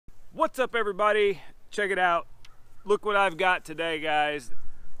What's up, everybody? Check it out. Look what I've got today, guys.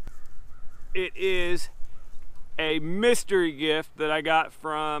 It is a mystery gift that I got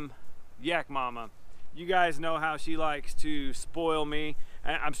from Yak Mama. You guys know how she likes to spoil me.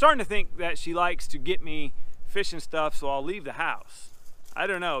 I'm starting to think that she likes to get me fishing stuff so I'll leave the house. I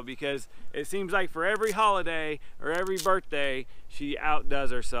don't know, because it seems like for every holiday or every birthday she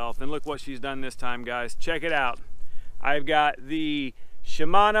outdoes herself. And look what she's done this time, guys. Check it out. I've got the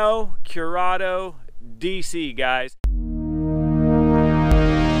SHIMANO CURADO DC, guys.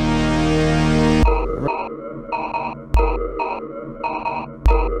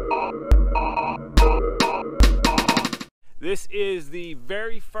 This is the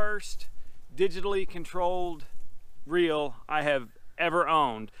very first digitally controlled reel I have ever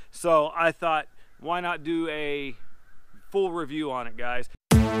owned. So I thought, why not do a full review on it, guys?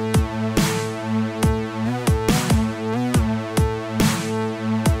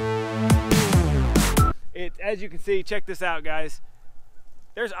 As you can see, check this out, guys.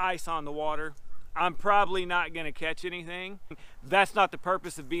 There's ice on the water. I'm probably not gonna catch anything. That's not the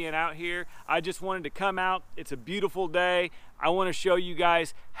purpose of being out here. I just wanted to come out. It's a beautiful day. I want to show you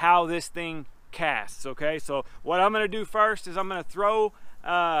guys how this thing casts, okay? So what I'm gonna do first is I'm gonna throw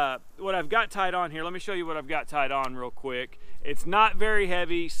what I've got tied on here. Let me show you what I've got tied on real quick. It's not very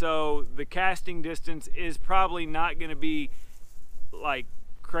heavy, so the casting distance is probably not gonna be like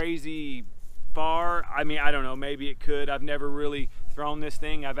crazy far. I mean, I don't know, maybe it could. I've never really thrown this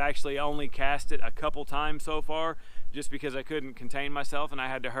thing. I've actually only cast it a couple times so far, just because I couldn't contain myself and I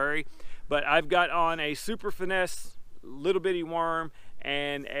had to hurry. But I've got on a super finesse little bitty worm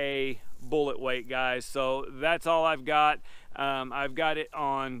and a bullet weight, guys. So that's all I've got. I've got it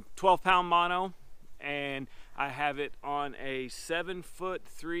on 12-pound mono, and I have it on a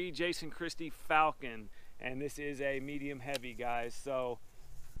 7'3" Jason Christie Falcon, and this is a medium heavy, guys. So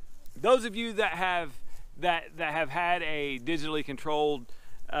those of you that have had a digitally controlled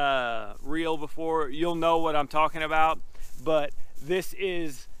reel before, you'll know what I'm talking about. But this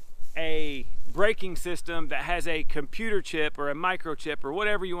is a braking system that has a computer chip or a microchip or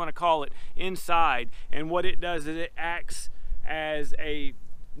whatever you want to call it inside, and what it does is it acts as a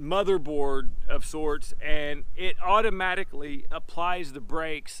motherboard of sorts, and it automatically applies the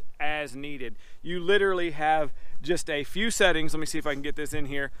brakes as needed. You literally have just a few settings. Let me see if I can get this in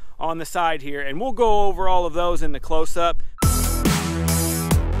here on the side here, and we'll go over all of those in the close-up.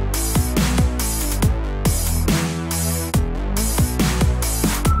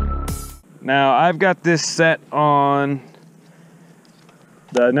 Now I've got this set on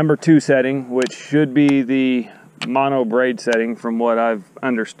the number 2 setting, which should be the mono braid setting from what I've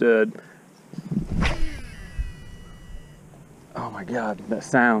understood. Oh my God, that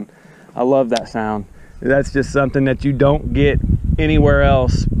sound. I love that sound. That's just something that you don't get anywhere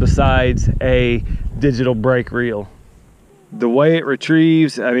else besides a digital brake reel. The way it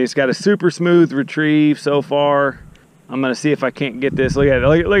retrieves, I mean, it's got a super smooth retrieve so far. I'm gonna see if I can't get this. Look at it,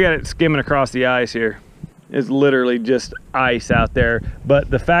 look at it skimming across the ice here. It's literally just ice out there.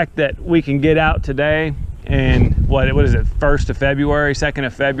 But the fact that we can get out today and what is it, 1st of February, 2nd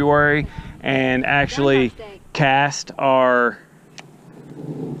of February, and actually cast our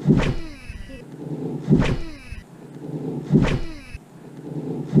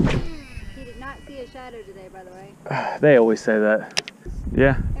He did not see a shadow today, by the way. They always say that.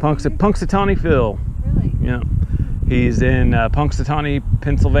 Yeah, Punxsutawney Phil. Really? Yeah, he's in Punxsutawney,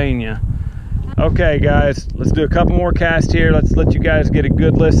 Pennsylvania. Okay, guys, let's do a couple more casts here. Let's let you guys get a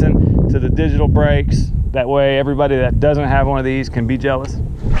good listen to the digital brakes. That way everybody that doesn't have one of these can be jealous.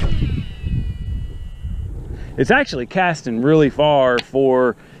 It's actually casting really far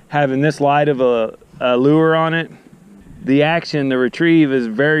for having this light of a lure on it. The action, the retrieve is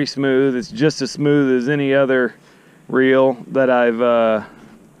very smooth. It's just as smooth as any other reel that I've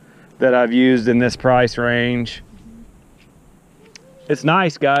used in this price range. It's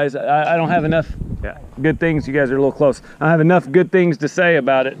nice, guys. I don't have enough good things. You guys are a little close. I have enough good things to say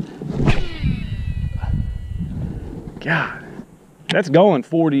about it. God, that's going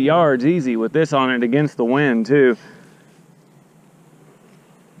 40 yards easy with this on it against the wind too.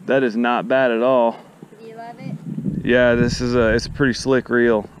 That is not bad at all. Do you love it? Yeah, it's a pretty slick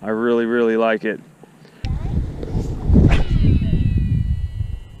reel. I really like it.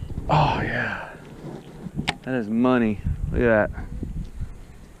 Oh yeah, that is money. Look at that.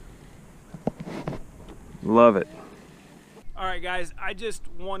 Love it. All right, guys, I just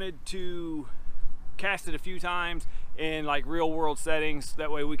wanted to cast it a few times in like real world settings.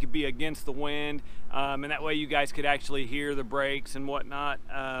 That way we could be against the wind, and that way you guys could actually hear the brakes and whatnot.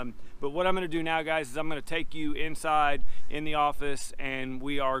 But what I'm going to do now, guys, is I'm going to take you inside in the office, and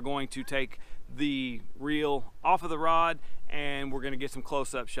we are going to take the reel off of the rod, and we're going to get some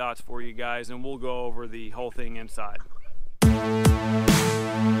close-up shots for you guys, and we'll go over the whole thing inside.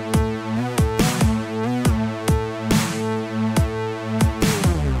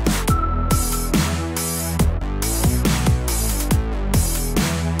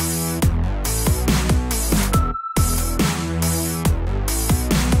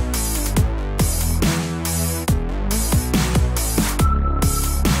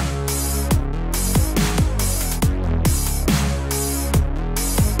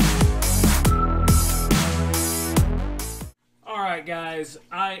 Guys,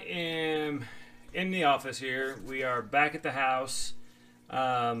 I am in the office here. We are back at the house.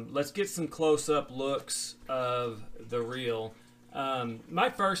 Let's get some close-up looks of the reel. My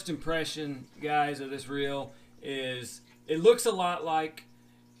first impression, guys, of this reel is it looks a lot like,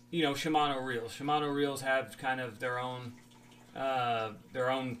 you know, Shimano reels. Shimano reels have kind of their own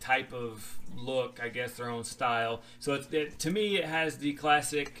type of look, I guess, their own style. So to me, it has the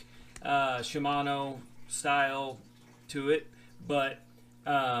classic Shimano style to it. But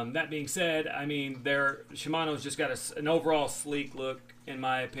that being said, I mean, Shimano's just got an overall sleek look, in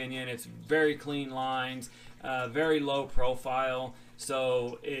my opinion. It's very clean lines, very low profile,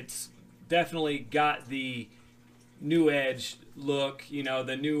 so it's definitely got the new edge look, you know,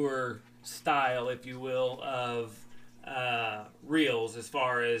 the newer style, if you will, of reels as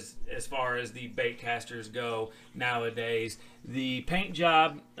far as the bait casters go nowadays. The paint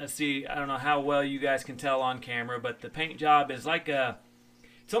job, let's see, I don't know how well you guys can tell on camera, but the paint job is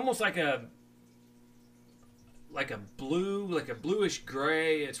it's almost like a bluish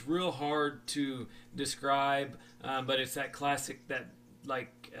gray. It's real hard to describe, but it's that classic, that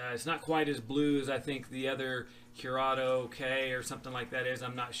it's not quite as blue as I think the other Curado K or something like that is.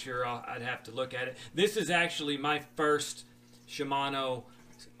 I'm not sure. I'd have to look at it. This is actually my first Shimano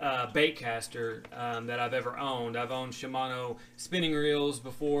bait caster that I've ever owned. I've owned Shimano spinning reels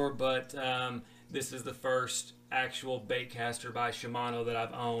before, but this is the first actual bait caster by Shimano that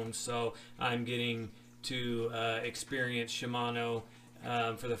I've owned. So I'm getting to experience Shimano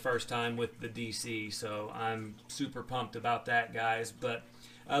for the first time with the DC. So I'm super pumped about that, guys. But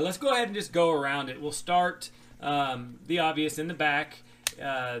let's go ahead and just go around it. We'll start the obvious in the back.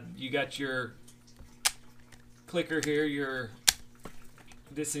 You got your clicker here, your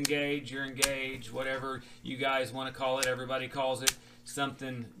disengage, your engage, whatever you guys want to call it. Everybody calls it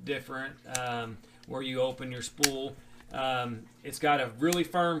something different, where you open your spool. It's got a really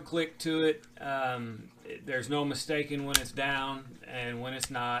firm click to it. There's no mistaking when it's down and when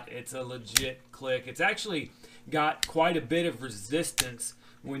it's not. It's a legit click. It's actually got quite a bit of resistance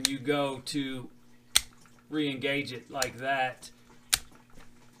when you go to re-engage it like that.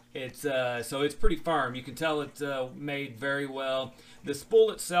 It's so it's pretty firm. You can tell it's made very well. The spool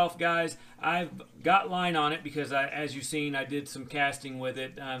itself, guys, I've got line on it because as you've seen, I did some casting with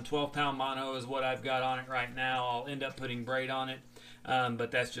it. 12-pound mono is what I've got on it right now. I'll end up putting braid on it, but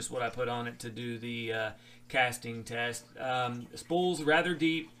that's just what I put on it to do the casting test. Spool's rather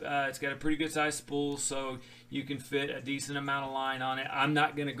deep. It's got a pretty good size spool, so you can fit a decent amount of line on it. I'm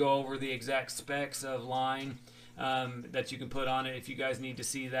not going to go over the exact specs of line that you can put on it. If you guys need to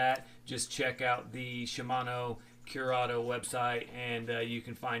see that, just check out the Shimano Curado website, and you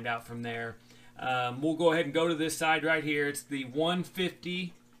can find out from there. We'll go ahead and go to this side right here. It's the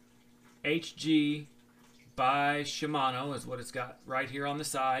 150 HG by Shimano is what it's got right here on the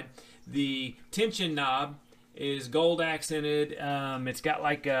side. The tension knob is gold accented. It's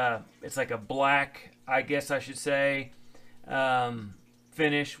got it's like a black, I guess I should say,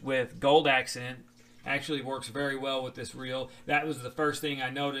 finish with gold accent. Actually works very well with this reel. That was the first thing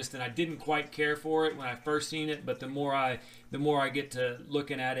I noticed, and I didn't quite care for it when I first seen it, but the more I get to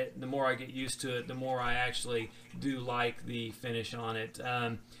looking at it, the more I get used to it, the more I actually do like the finish on it.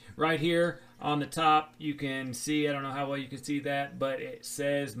 Right here on the top, you can see, I don't know how well you can see that, but it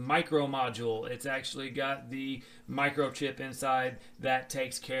says micro module. It's actually got the microchip inside that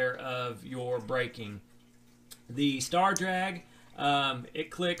takes care of your braking. The star drag, it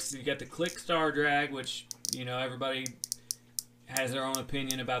clicks. You got the click star drag, which, you know, everybody has their own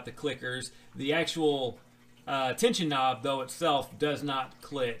opinion about the clickers. The actual tension knob, though, itself does not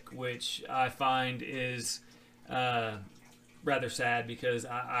click, which I find is rather sad, because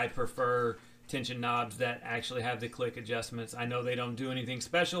I prefer tension knobs that actually have the click adjustments. I know they don't do anything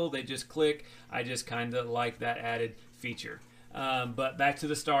special, they just click. I just kind of like that added feature. But back to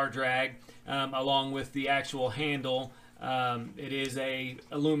the Star Drag, along with the actual handle. It is a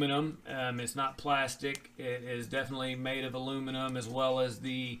aluminum. It's not plastic. It is definitely made of aluminum, as well as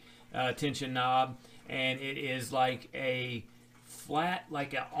the tension knob, and it is like a flat,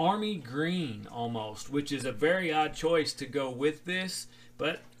 like an army green almost, which is a very odd choice to go with this.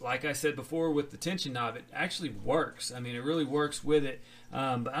 But like I said before, with the tension knob, it actually works. I mean, it really works with it.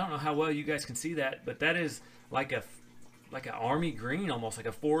 But I don't know how well you guys can see that, but that is like an army green, almost like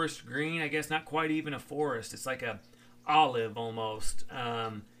a forest green. I guess not quite even a forest. It's like a olive almost,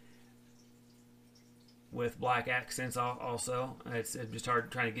 with black accents also. It's just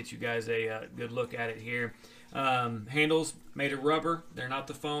hard trying to get you guys a good look at it here. Handles made of rubber. They're not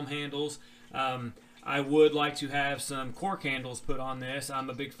the foam handles. I would like to have some cork handles put on this. I'm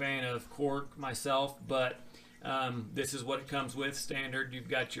a big fan of cork myself, but this is what it comes with standard. You've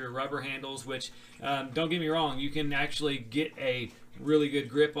got your rubber handles, which don't get me wrong, you can actually get a really good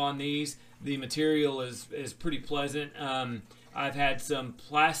grip on these. The material is pretty pleasant. I've had some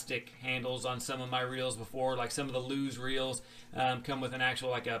plastic handles on some of my reels before, like some of the Lose reels come with an actual,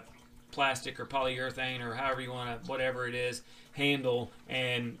 like a plastic or polyurethane or however you want to, whatever it is, handle,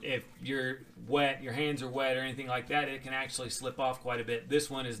 and if you're wet, your hands are wet or anything like that, it can actually slip off quite a bit. This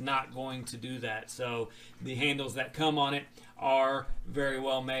one is not going to do that. So the handles that come on it are very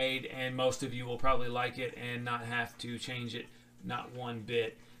well made, and most of you will probably like it and not have to change it, not one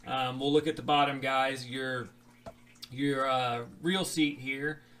bit. We'll look at the bottom, guys. Your reel seat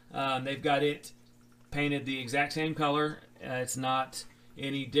here, they've got it painted the exact same color. It's not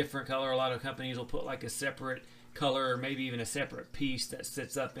any different color. A lot of companies will put like a separate color or maybe even a separate piece that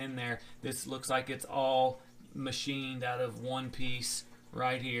sits up in there. This looks like it's all machined out of one piece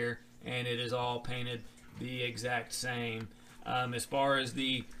right here, and it is all painted the exact same. As far as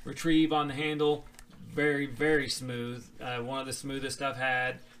the retrieve on the handle, very, very smooth. One of the smoothest I've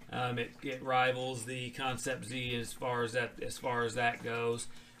had. It rivals the Concept Z as far as that goes.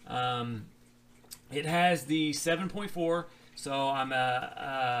 It has the 7.4, so I'm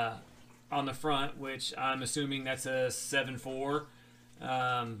on the front, which I'm assuming that's a 7.4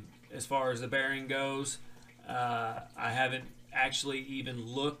 as far as the bearing goes. I haven't actually even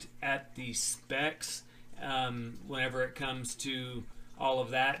looked at the specs whenever it comes to all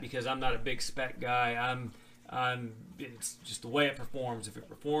of that, because I'm not a big spec guy. It's just the way it performs. If it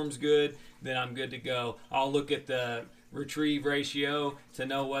performs good, then I'm good to go. I'll look at the retrieve ratio to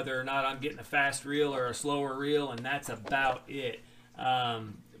know whether or not I'm getting a fast reel or a slower reel, and that's about it.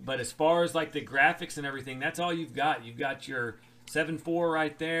 But as far as like the graphics and everything, that's all you've got. You've got your 7.4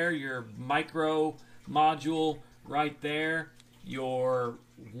 right there, your micro module right there, your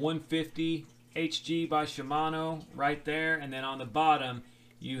 150 HG by Shimano right there, and then on the bottom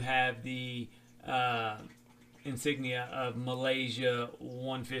you have the insignia of Malaysia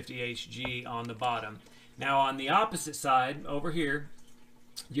 150 HG on the bottom. Now on the opposite side over here,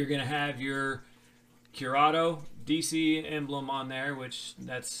 you're going to have your Curado DC emblem on there, which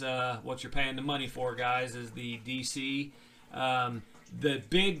that's what you're paying the money for, guys, is the DC. The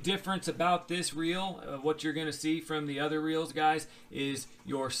big difference about this reel, what you're going to see from the other reels, guys, is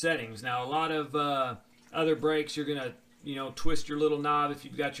your settings. Now a lot of other brakes, you're going to twist your little knob if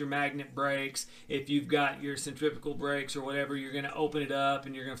you've got your magnet brakes. If you've got your centrifugal brakes or whatever, you're going to open it up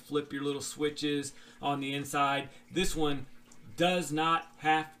and you're going to flip your little switches on the inside. This one does not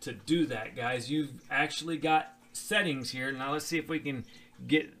have to do that, guys. You've actually got settings here. Now let's see if we can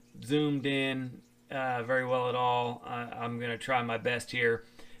get zoomed in very well at all. I'm going to try my best here.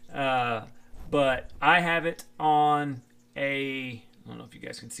 But I have it on I don't know if you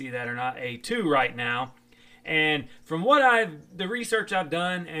guys can see that or not, a 2 right now. And from the research I've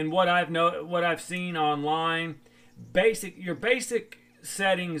done and what I've seen online, your basic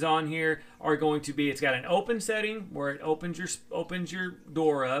settings on here are going to be, it's got an open setting where it opens your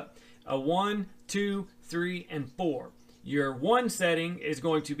door up, a 1, 2, 3, and 4. Your 1 setting is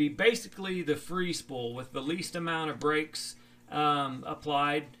going to be basically the free spool with the least amount of brakes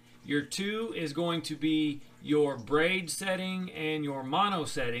applied. Your 2 is going to be your braid setting and your mono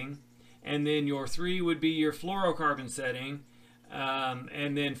setting. And then your 3 would be your fluorocarbon setting,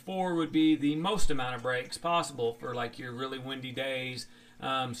 and then 4 would be the most amount of brakes possible for like your really windy days,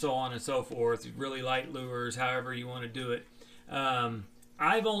 so on and so forth, really light lures, however you want to do it.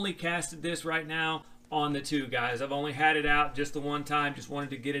 I've only casted this right now on the 2, guys. I've only had it out just the one time, just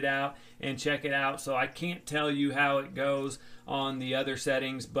wanted to get it out and check it out, so I can't tell you how it goes on the other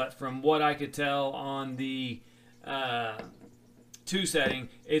settings, but from what I could tell on the 2 setting,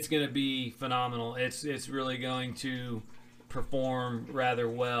 it's going to be phenomenal. It's really going to perform rather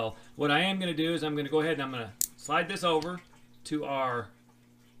well. What I am going to do is I'm going to go ahead and I'm going to slide this over, to our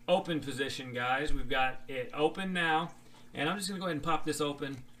open position, guys. We've got it open now, and I'm just gonna go ahead and pop this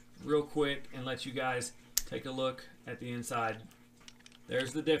open real quick and let you guys take a look at the inside.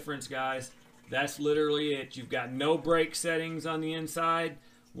 There's the difference, guys. That's literally it. You've got no brake settings on the inside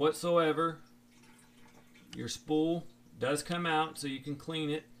whatsoever. Your spool does come out, so you can clean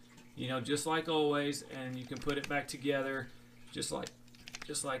it, you know, just like always, and you can put it back together just like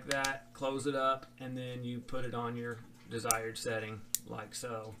that. Close it up, and then you put it on your desired setting, like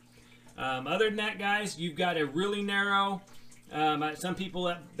so. Other than that, guys, you've got a really narrow, some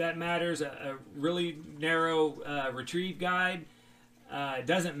people that matters, a really narrow retrieve guide. It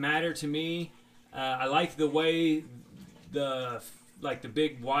doesn't matter to me. I like the way the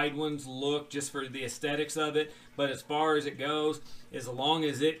big wide ones look, just for the aesthetics of it. But as far as it goes, as long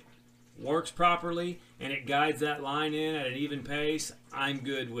as it works properly and it guides that line in at an even pace, I'm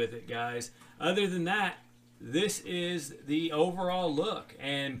good with it, guys. Other than that, this is the overall look,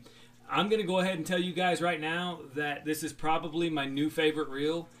 and I'm gonna go ahead and tell you guys right now that this is probably my new favorite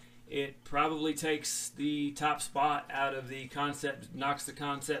reel. It probably takes the top spot out of the Concept, knocks the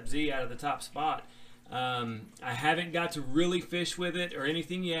Concept Z out of the top spot. I haven't got to really fish with it or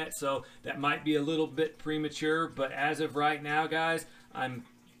anything yet, so that might be a little bit premature, but as of right now, guys, I'm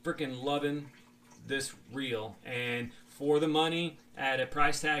freaking loving this reel. And for the money, at a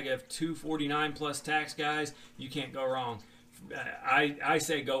price tag of $249 plus tax, guys, you can't go wrong. I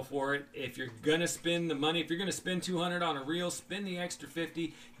say go for it. If you're gonna spend the money, if you're gonna spend $200 on a reel, spend the extra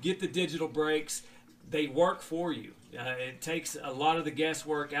 $50. Get the digital brakes. They work for you. It takes a lot of the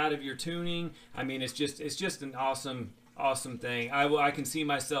guesswork out of your tuning. I mean, it's just an awesome thing. I can see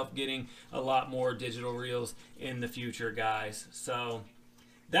myself getting a lot more digital reels in the future, guys. So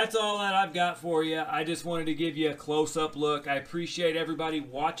that's all that I've got for you. I just wanted to give you a close-up look. I appreciate everybody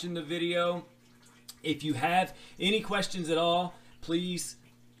watching the video. If you have any questions at all, please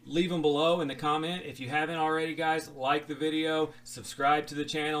leave them below in the comment. If you haven't already, guys, like the video, subscribe to the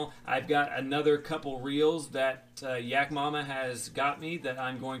channel. I've got another couple reels that Yak Mama has got me that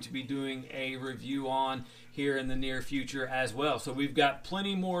I'm going to be doing a review on here in the near future as well. So we've got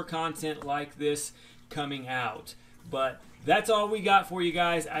plenty more content like this coming out. But that's all we got for you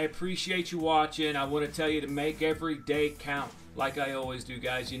guys. I appreciate you watching. I want to tell you to make every day count, like I always do,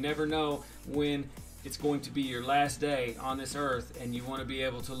 guys. You never know when it's going to be your last day on this earth, and you want to be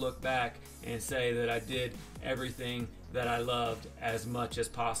able to look back and say that I did everything that I loved as much as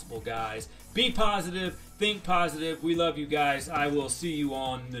possible, guys. Be positive, think positive. We love you guys. I will see you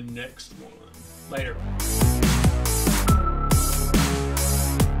on the next one. Later.